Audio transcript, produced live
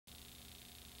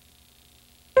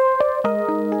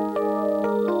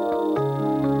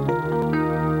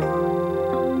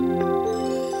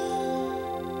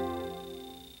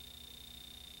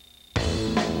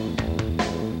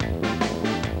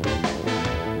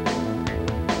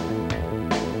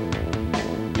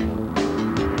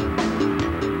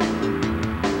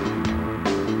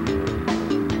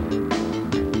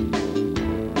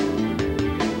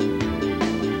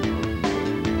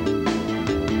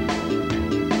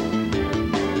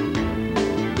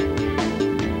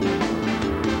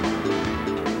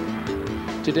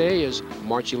Today is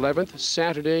March 11th,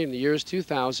 Saturday in the year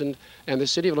 2000, and the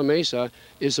city of La Mesa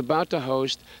is about to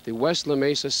host the West La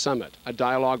Mesa Summit, a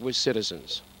dialogue with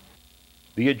citizens.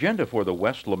 The agenda for the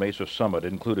West La Mesa Summit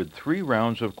included 3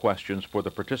 rounds of questions for the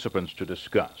participants to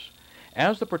discuss.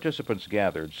 As the participants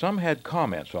gathered, some had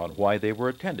comments on why they were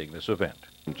attending this event.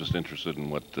 I'm just interested in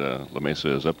what La Mesa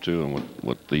is up to and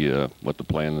what the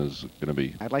plan is going to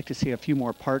be. I'd like to see a few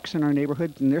more parks in our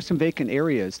neighborhood, and there's some vacant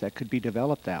areas that could be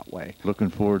developed that way. Looking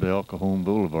forward to El Cajon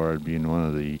Boulevard being one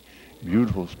of the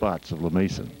beautiful spots of La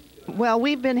Mesa. Well,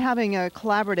 we've been having a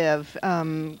collaborative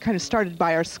kind of started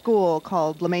by our school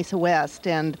called La Mesa West,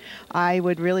 and I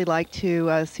would really like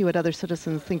to see what other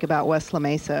citizens think about West La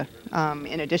Mesa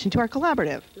in addition to our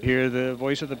collaborative. Hear the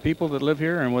voice of the people that live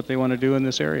here and what they want to do in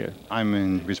this area.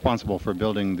 I'm responsible for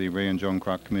building the Ray and Joan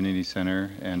Kroc Community Center,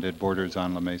 and it borders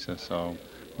on La Mesa, so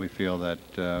we feel that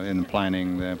in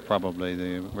planning, probably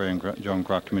the Ray and Joan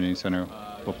Kroc Community Center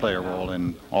will play a role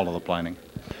in all of the planning.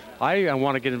 I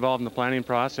want to get involved in the planning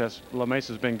process. La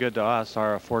Mesa's been good to us,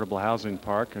 our affordable housing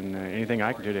park, and anything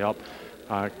I can do to help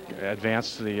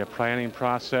advance the planning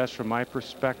process from my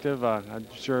perspective, I'm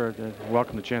sure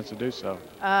welcome the chance to do so.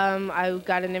 I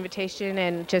got an invitation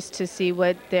and just to see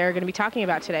what they're going to be talking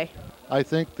about today. I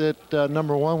think that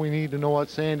number one, we need to know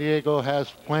what San Diego has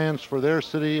plans for their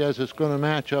city as it's going to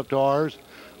match up to ours.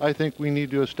 I think we need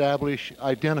to establish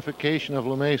identification of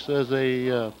La Mesa as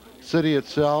a city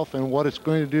itself and what it's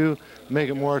going to do, make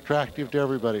it more attractive to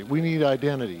everybody. We need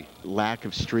identity. Lack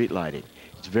of street lighting.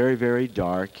 It's very, very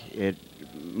dark.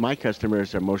 My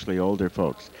customers are mostly older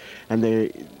folks, and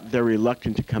they're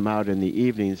reluctant to come out in the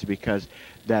evenings because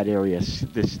that area,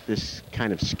 this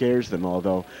kind of scares them,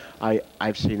 although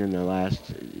I've seen in the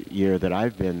last year that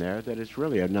I've been there that it's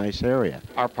really a nice area.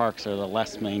 Our parks are the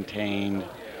less maintained.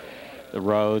 The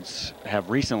roads have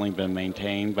recently been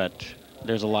maintained, but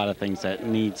there's a lot of things that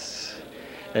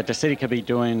the city could be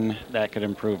doing that could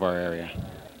improve our area.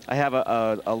 I have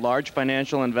a large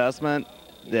financial investment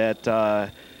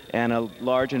and a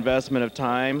large investment of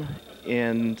time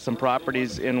in some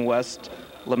properties in West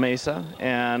La Mesa,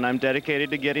 and I'm dedicated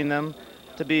to getting them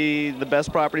to be the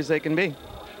best properties they can be.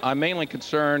 I'm mainly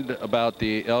concerned about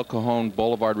the El Cajon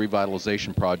Boulevard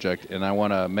revitalization project, and I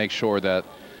want to make sure that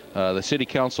the city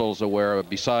council is aware of,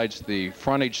 besides the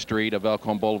frontage street of El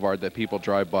Cajon Boulevard that people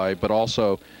drive by, but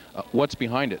also what's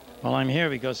behind it. Well, I'm here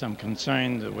because I'm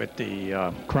concerned with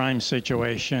the crime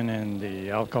situation in the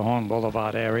El Cajon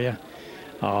Boulevard area.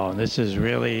 This is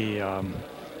really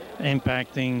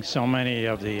impacting so many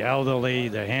of the elderly,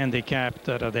 the handicapped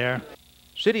that are there.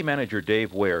 City Manager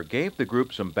Dave Ware gave the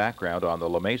group some background on the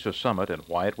La Mesa Summit and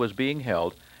why it was being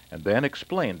held, and then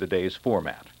explained the day's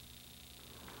format.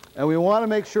 And we want to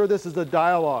make sure this is a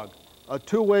dialogue, a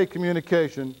two-way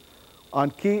communication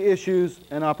on key issues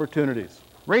and opportunities.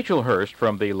 Rachel Hurst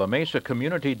from the La Mesa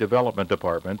Community Development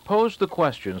Department posed the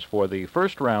questions for the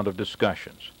first round of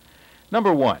discussions.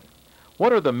 Number 1,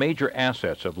 what are the major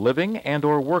assets of living and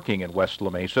or working in West La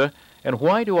Mesa, and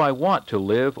why do I want to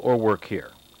live or work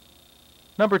here?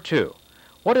 Number 2,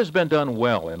 what has been done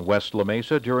well in West La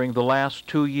Mesa during the last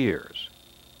 2 years?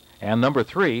 And number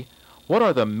 3, what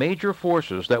are the major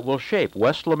forces that will shape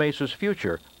West La Mesa's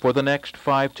future for the next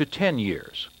 5 to 10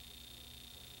 years?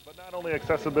 But not only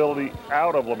accessibility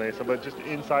out of La Mesa, but just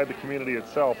inside the community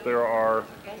itself, there are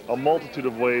a multitude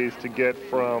of ways to get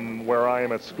from where I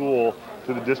am at school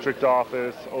to the district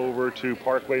office over to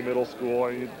Parkway Middle School.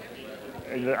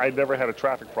 I never had a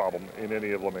traffic problem in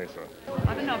any of La Mesa.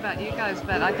 I don't know about you guys,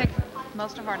 but I think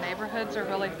most of our neighborhoods are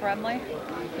really friendly.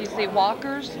 You see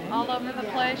walkers all over the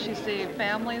place. You see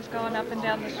families going up and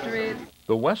down the street.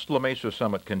 The West La Mesa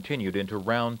Summit continued into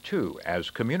round 2 as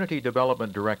Community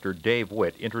Development Director Dave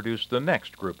Witt introduced the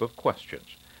next group of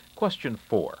questions. Question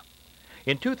 4.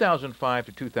 In 2005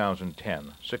 to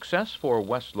 2010, success for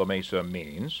West La Mesa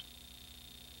means...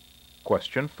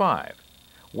 Question 5.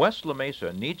 West La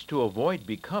Mesa needs to avoid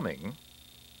becoming...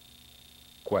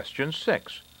 Question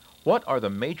 6. What are the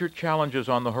major challenges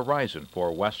on the horizon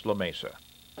for West La Mesa?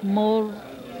 More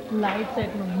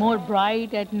lights, more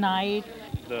bright at night.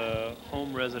 The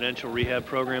home residential rehab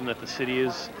program that the city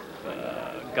has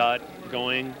got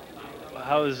going,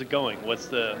 how is it going? What's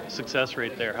the success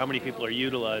rate there? How many people are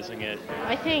utilizing it?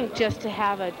 I think just to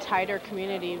have a tighter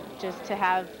community, just to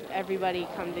have everybody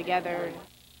come together.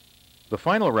 The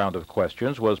final round of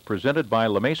questions was presented by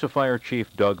La Mesa Fire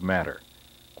Chief Doug Matter.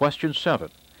 Question 7.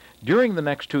 During the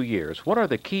next 2 years, what are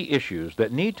the key issues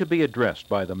that need to be addressed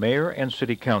by the Mayor and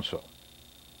City Council?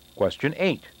 Question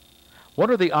 8.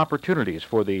 What are the opportunities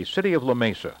for the City of La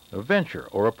Mesa, a venture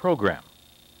or a program?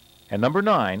 And number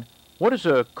 9, What is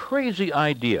a crazy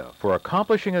idea for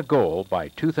accomplishing a goal by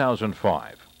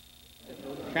 2005?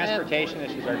 Transportation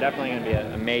issues are definitely going to be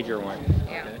a major one,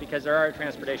 because there are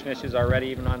transportation issues already,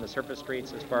 even on the surface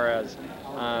streets, as far as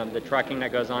the trucking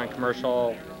that goes on,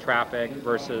 commercial traffic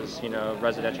versus,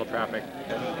 residential traffic.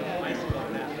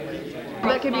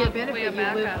 That could be a benefit. You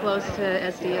live close to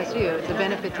SDSU. It's a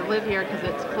benefit to live here because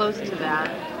it's close to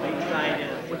that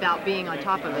without being on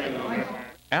top of it.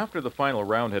 After the final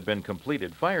round had been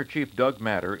completed, Fire Chief Doug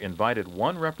Matter invited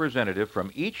one representative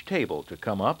from each table to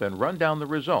come up and run down the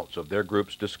results of their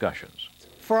group's discussions.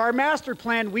 For our master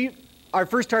plan, our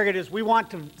first target is we want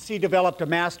to see developed a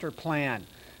master plan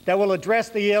that will address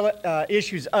the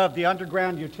issues of the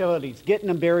underground utilities, getting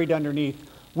them buried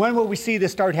underneath. When will we see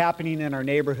this start happening in our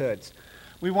neighborhoods?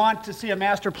 We want to see a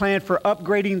master plan for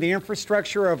upgrading the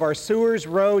infrastructure of our sewers,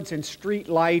 roads, and street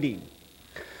lighting.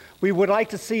 We would like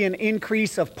to see an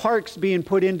increase of parks being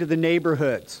put into the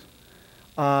neighborhoods.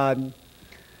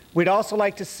 We'd also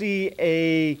like to see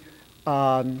a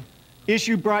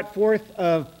issue brought forth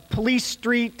of police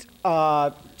street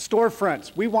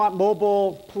storefronts. We want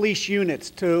mobile police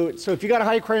units so if you got a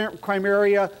high crime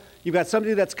area, you've got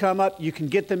somebody that's come up, you can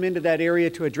get them into that area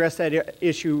to address that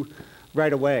issue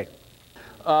right away.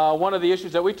 One of the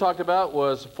issues that we talked about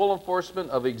was full enforcement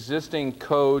of existing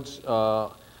codes,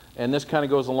 and this kind of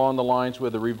goes along the lines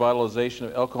with the revitalization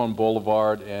of El Cajon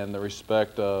Boulevard and the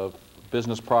respect of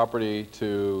business property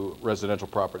to residential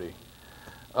property.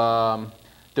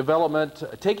 Development,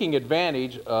 taking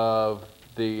advantage of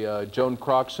the Joan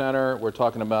Kroc Center. We're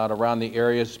talking about around the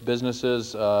area's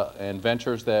businesses and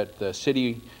ventures that the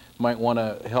city might want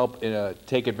to help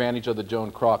take advantage of the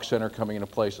Joan Kroc Center coming into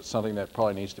place. It's something that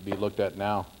probably needs to be looked at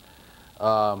now.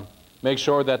 Make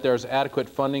sure that there's adequate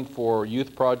funding for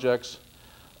youth projects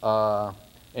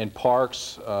and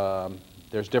parks.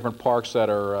 There's different parks that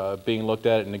are being looked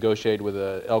at and negotiated with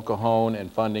El Cajon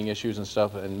and funding issues and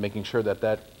stuff, and making sure that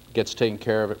that gets taken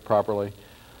care of it properly.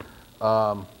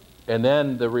 And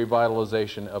then the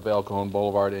revitalization of El Cajon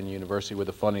Boulevard and University with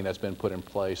the funding that's been put in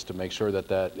place to make sure that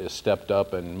that is stepped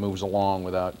up and moves along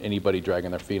without anybody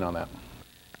dragging their feet on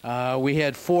that. We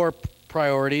had 4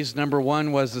 priorities. Number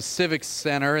 1 was the Civic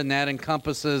Center, and that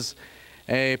encompasses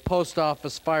a post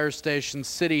office, fire station,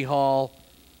 city hall,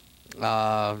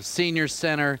 senior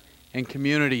center, and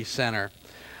community center.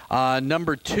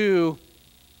 Number 2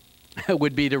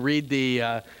 would be to read the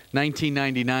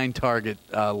 1999 target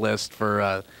list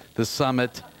for the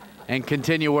summit and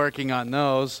continue working on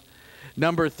those.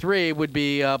 Number 3 would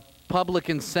be public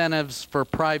incentives for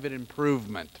private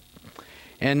improvement.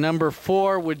 And number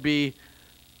 4 would be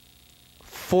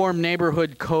form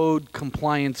neighborhood code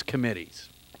compliance committees.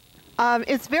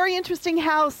 It's very interesting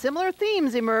how similar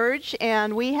themes emerge,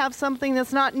 and we have something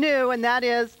that's not new, and that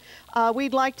is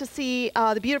we'd like to see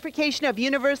the beautification of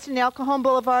University and El Cajon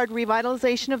Boulevard,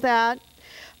 revitalization of that,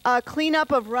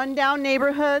 cleanup of rundown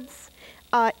neighborhoods,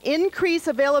 increase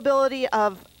availability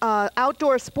of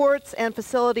outdoor sports and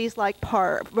facilities like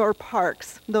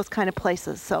parks, those kind of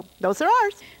places. So those are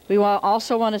ours. We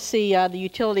also want to see the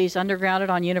utilities undergrounded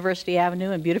on University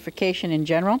Avenue and beautification in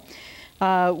general.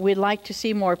 We'd like to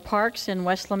see more parks in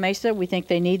West La Mesa. We think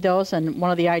they need those, and one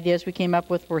of the ideas we came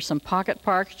up with were some pocket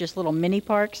parks, just little mini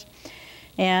parks.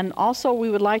 And also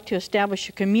we would like to establish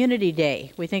a community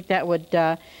day. We think that would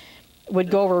go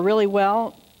over really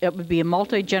well. It would be a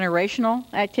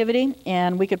multi-generational activity,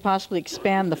 and we could possibly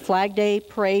expand the Flag Day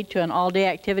parade to an all-day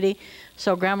activity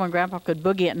so Grandma and Grandpa could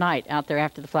boogie at night out there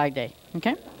after the Flag Day.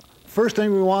 Okay? First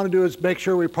thing we want to do is make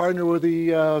sure we partner with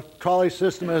the trolley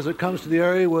system as it comes to the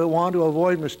area. We want to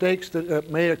avoid mistakes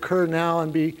that may occur now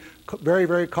and be very,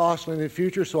 very costly in the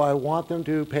future, so I want them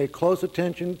to pay close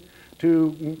attention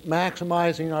to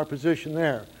maximizing our position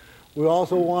there. We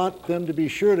also want them to be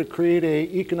sure to create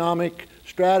an economic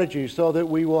strategy so that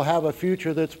we will have a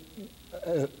future that's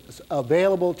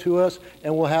available to us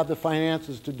and we'll have the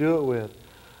finances to do it with.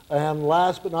 And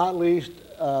last but not least,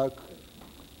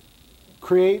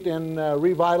 create and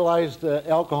revitalize the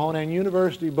El Cajon and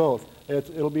University both.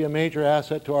 It'll be a major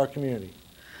asset to our community.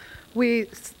 We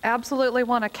absolutely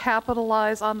want to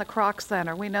capitalize on the Kroc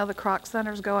Center. We know the Kroc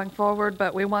Center is going forward,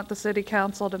 but we want the City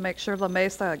Council to make sure La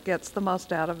Mesa gets the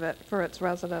most out of it for its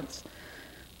residents.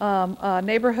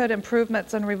 Neighborhood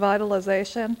improvements and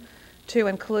revitalization to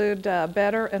include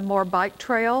better and more bike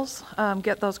trails,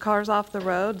 get those cars off the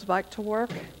roads, bike to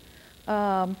work.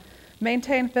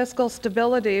 Maintain fiscal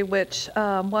stability, which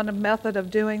one method of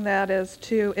doing that is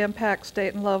to impact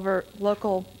state and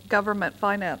local government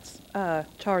finance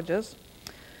charges.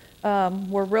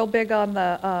 We're real big on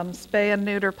the spay and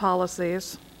neuter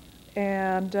policies,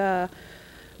 and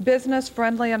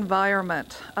business-friendly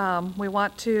environment. We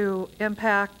want to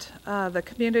impact the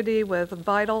community with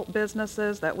vital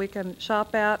businesses that we can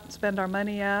shop at, spend our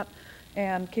money at,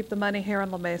 and keep the money here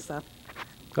in La Mesa.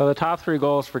 So the top 3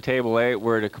 goals for Table 8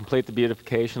 were to complete the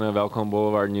beautification of El Cajon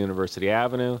Boulevard and University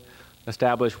Avenue,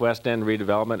 establish West End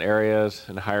redevelopment areas,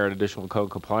 and hire an additional code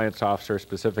compliance officer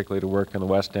specifically to work in the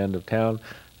West End of town.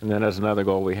 And then as another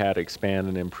goal, we had to expand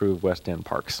and improve West End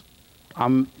parks.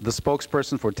 I'm the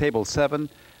spokesperson for Table 7.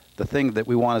 The thing that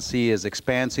we want to see is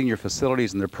expand senior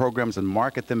facilities and their programs and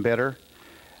market them better,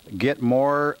 get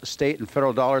more state and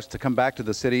federal dollars to come back to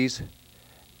the cities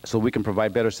so we can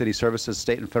provide better city services,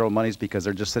 state and federal monies, because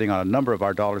they're just sitting on a number of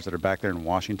our dollars that are back there in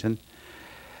Washington.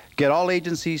 Get all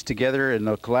agencies together in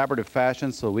a collaborative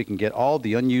fashion so we can get all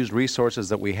the unused resources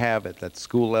that we have at that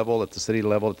school level, at the city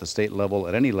level, at the state level,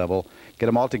 at any level, get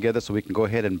them all together so we can go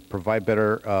ahead and provide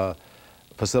better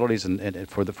facilities and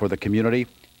for the community.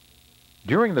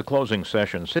 During the closing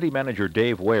session, City Manager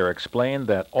Dave Ware explained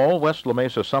that all West La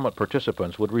Mesa Summit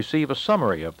participants would receive a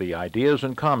summary of the ideas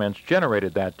and comments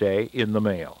generated that day in the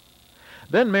mail.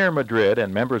 Then Mayor Madrid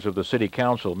and members of the City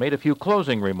Council made a few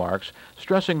closing remarks,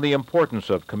 stressing the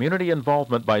importance of community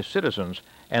involvement by citizens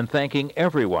and thanking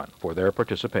everyone for their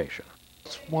participation.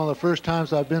 It's one of the first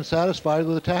times I've been satisfied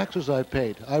with the taxes I've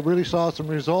paid. I really saw some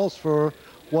results for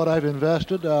what I've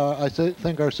invested. I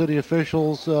think our city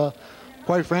officials,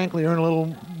 quite frankly, earn a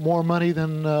little more money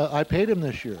than I paid them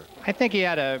this year. I think he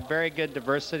had a very good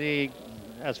diversity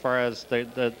as far as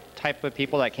the type of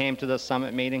people that came to the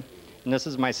summit meeting. And this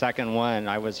is my second one.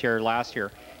 I was here last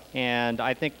year. And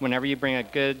I think whenever you bring a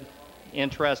good,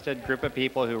 interested group of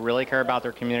people who really care about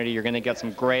their community, you're going to get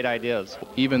some great ideas.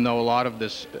 Even though a lot of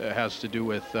this has to do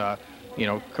with,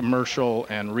 commercial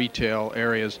and retail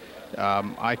areas,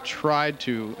 I tried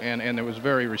to, and it was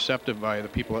very receptive by the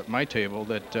people at my table,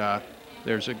 that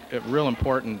there's a real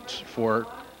importance for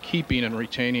keeping and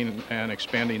retaining and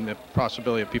expanding the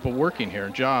possibility of people working here,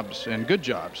 jobs, and good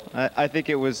jobs. I think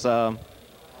it was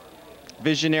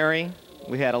visionary.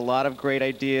 We had a lot of great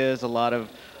ideas, a lot of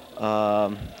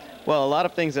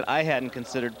things that I hadn't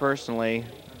considered personally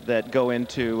that go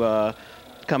into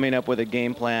coming up with a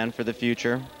game plan for the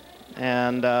future.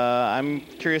 And I'm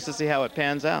curious to see how it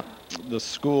pans out. The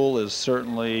school is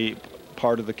certainly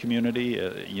part of the community.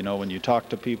 When you talk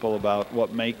to people about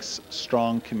what makes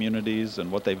strong communities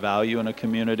and what they value in a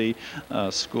community,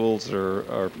 schools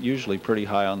are usually pretty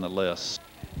high on the list.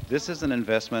 This is an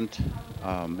investment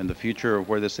in the future of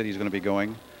where the city is going to be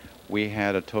going. We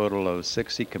had a total of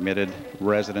 60 committed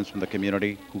residents from the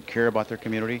community who care about their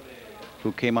community,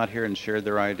 who came out here and shared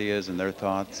their ideas and their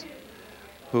thoughts,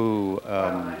 who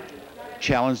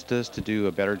challenged us to do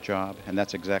a better job, and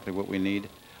that's exactly what we need.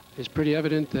 It's pretty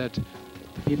evident that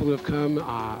the people who have come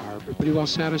are pretty well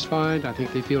satisfied. I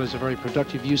think they feel it's a very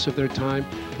productive use of their time.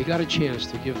 They got a chance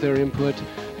to give their input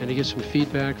and to get some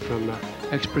feedback from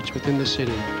experts within the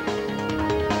city.